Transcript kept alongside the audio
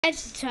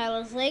It's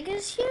Tyler's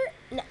Legos here,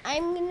 and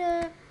I'm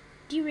gonna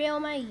derail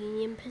my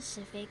Union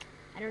Pacific.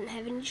 I don't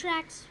have any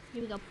tracks.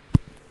 Here we go.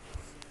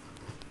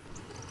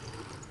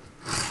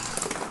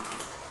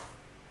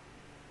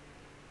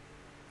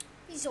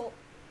 So,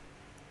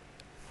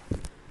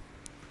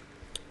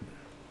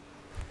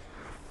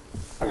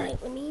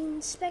 alright, let me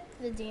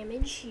inspect the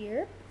damage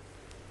here.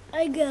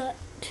 I got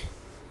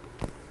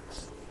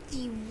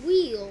the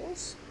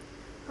wheels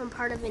from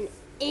part of an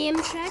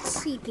Amtrak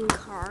sleeping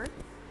car.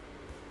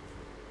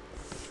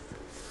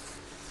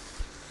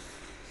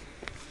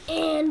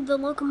 And the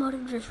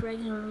locomotive just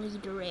regularly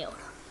derailed.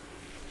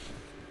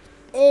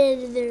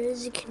 And there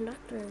is a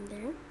conductor in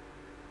there.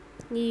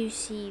 You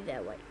see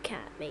that white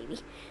cat, maybe.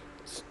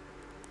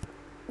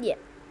 Yeah.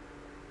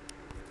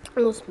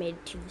 Almost made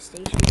it to the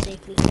station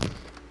safely.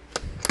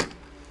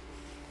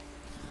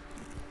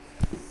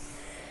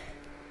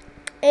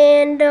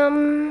 And,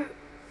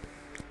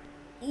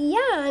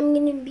 yeah, I'm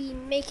gonna be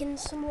making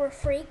some more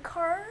freight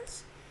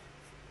cars.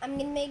 I'm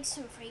gonna make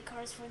some freight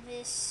cars for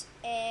this,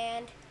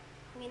 and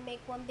I'm gonna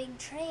make one big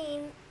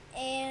train,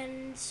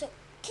 and so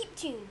keep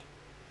tuned.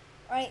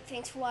 Alright,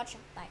 thanks for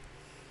watching. Bye.